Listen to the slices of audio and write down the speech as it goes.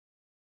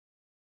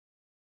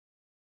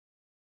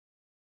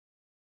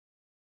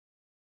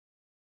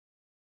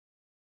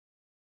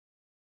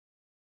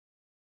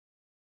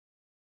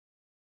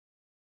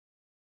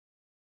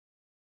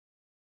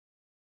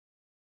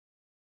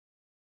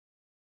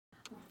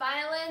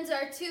Violins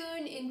are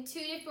tuned in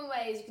two different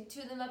ways. You can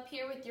tune them up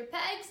here with your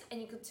pegs,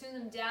 and you can tune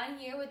them down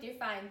here with your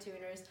fine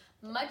tuners.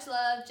 Much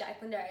love,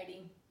 Jacqueline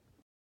Doherty.